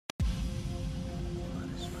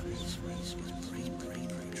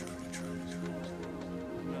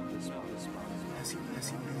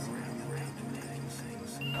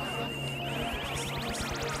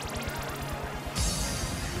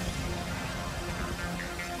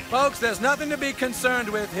Folks, there's nothing to be concerned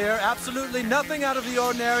with here. Absolutely nothing out of the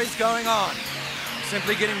ordinary is going on.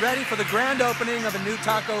 Simply getting ready for the grand opening of a new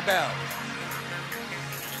Taco Bell.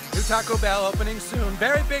 New Taco Bell opening soon.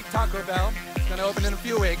 Very big Taco Bell. It's going to open in a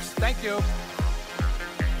few weeks. Thank you.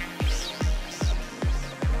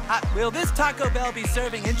 Will this Taco Bell be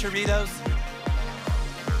serving enchiladas?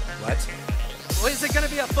 What? Well, is it going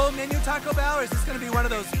to be a full menu Taco Bell, or is this going to be one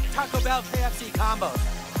of those Taco Bell KFC combos?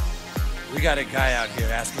 We got a guy out here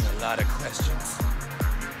asking a lot of questions.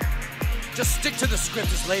 Just stick to the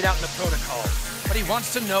script as laid out in the protocol. But he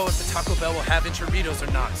wants to know if the Taco Bell will have enchiladas or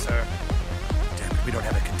not, sir. Damn it, we don't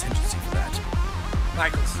have a contingency for that.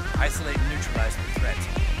 Michaels, isolate and neutralize the threat.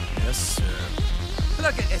 Yes, sir.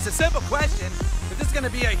 Look, it's a simple question. If this is going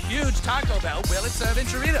to be a huge Taco Bell, will it serve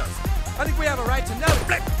enchiladas? I think we have a right to know.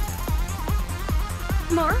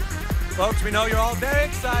 Mark? Folks, we know you're all very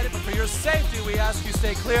excited, but for your safety, we ask you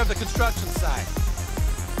stay clear of the construction site.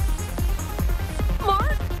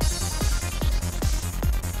 Mark?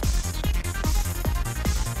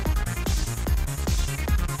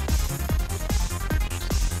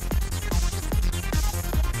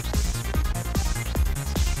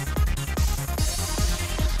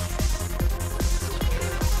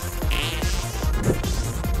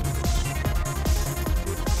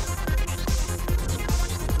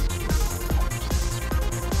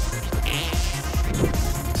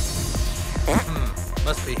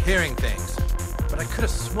 Must be hearing things. But I could have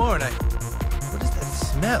sworn What is that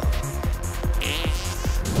smell?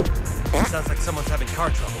 Sounds like someone's having car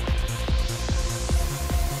trouble.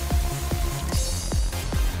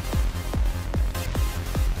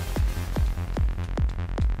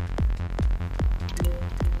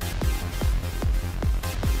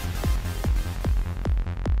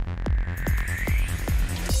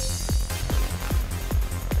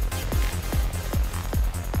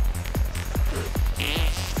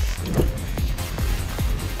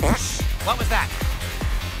 What was that?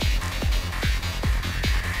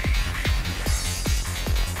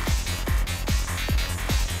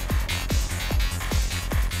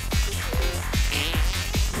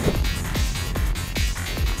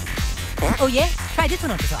 Oh yeah? Try this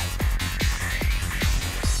one on the side.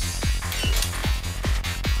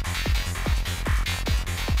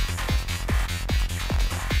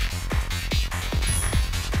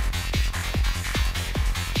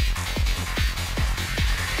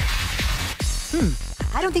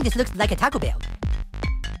 I don't think this looks like a Taco Bell.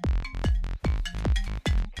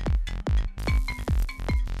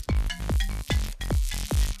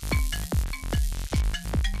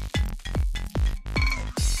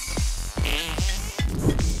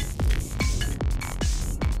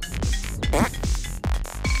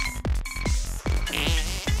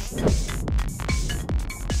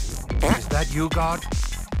 Is that you, God?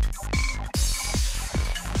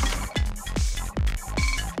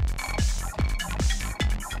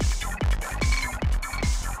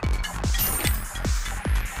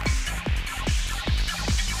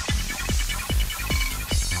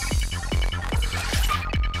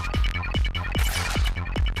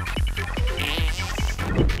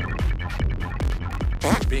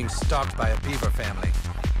 Being stalked by a beaver family.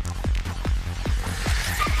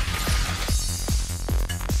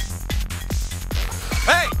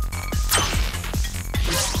 Hey!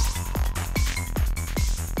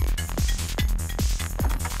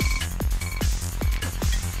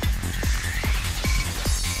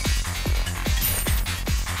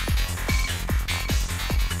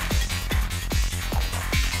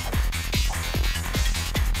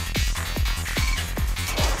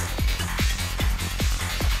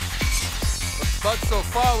 But so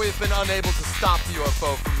far, we've been unable to stop the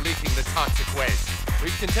UFO from leaking the toxic waste.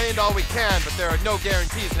 We've contained all we can, but there are no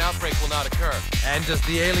guarantees an outbreak will not occur. And does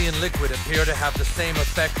the alien liquid appear to have the same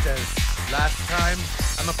effect as last time?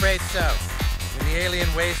 I'm afraid so. When the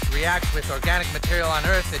alien waste reacts with organic material on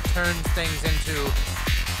Earth, it turns things into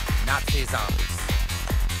Nazi zombies.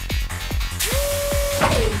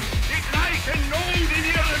 Die gleichen nun, die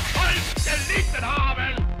ihre Volk gelichtet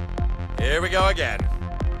haben! Here we go again.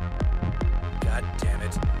 God damn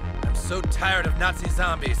it. I'm so tired of Nazi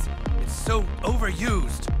zombies. It's so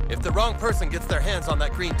overused. If the wrong person gets their hands on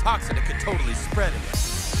that green toxin, it could totally spread again.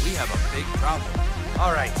 We have a big problem.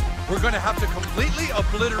 All right, we're gonna have to completely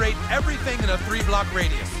obliterate everything in a 3-block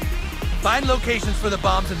radius. Find locations for the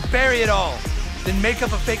bombs and bury it all. Then make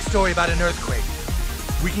up a fake story about an earthquake.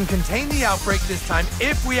 We can contain the outbreak this time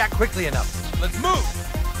if we act quickly enough. Let's move!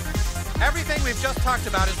 Everything we've just talked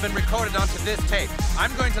about has been recorded onto this tape.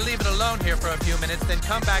 I'm going to leave it alone here for a few minutes, then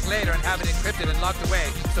come back later and have it encrypted and locked away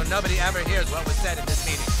so nobody ever hears what was said in this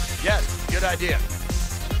meeting. Yes, good idea.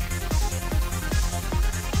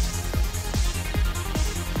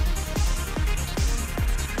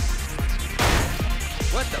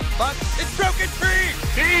 What the fuck? It's broken free!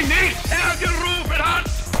 Die nicht hergerufen hat!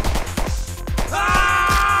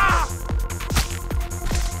 Ah!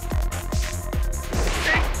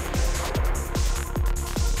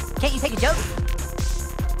 Can't you take a joke?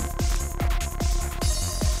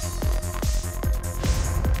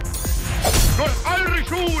 Durch eure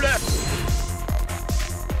Schule!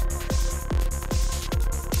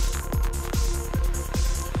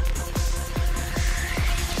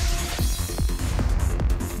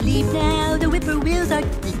 Sleep now, the whippoorwills are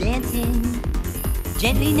dancing.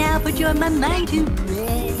 Gently now, put your mind to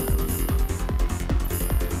rest.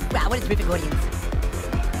 Wow, what a terrific audience.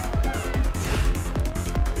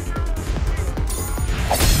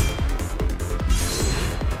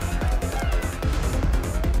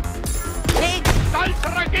 Hey, Stolze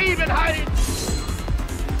Ergebenheit!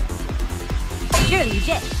 surely you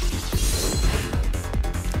jest.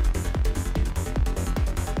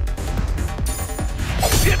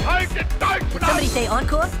 Wir halten Would Deutschland! somebody say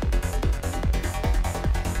encore?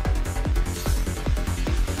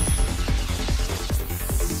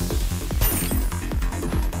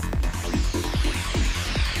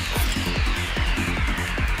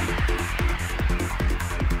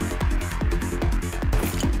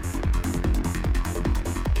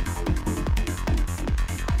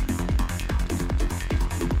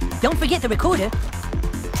 Don't forget the recorder.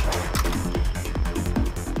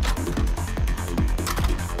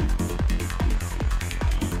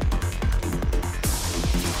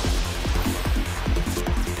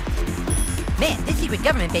 Man, this secret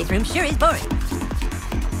government base room sure is boring.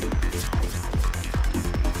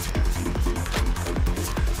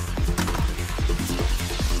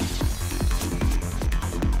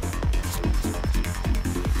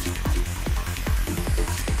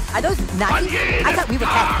 Are those Nazis? I thought we were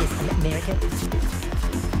past this, America.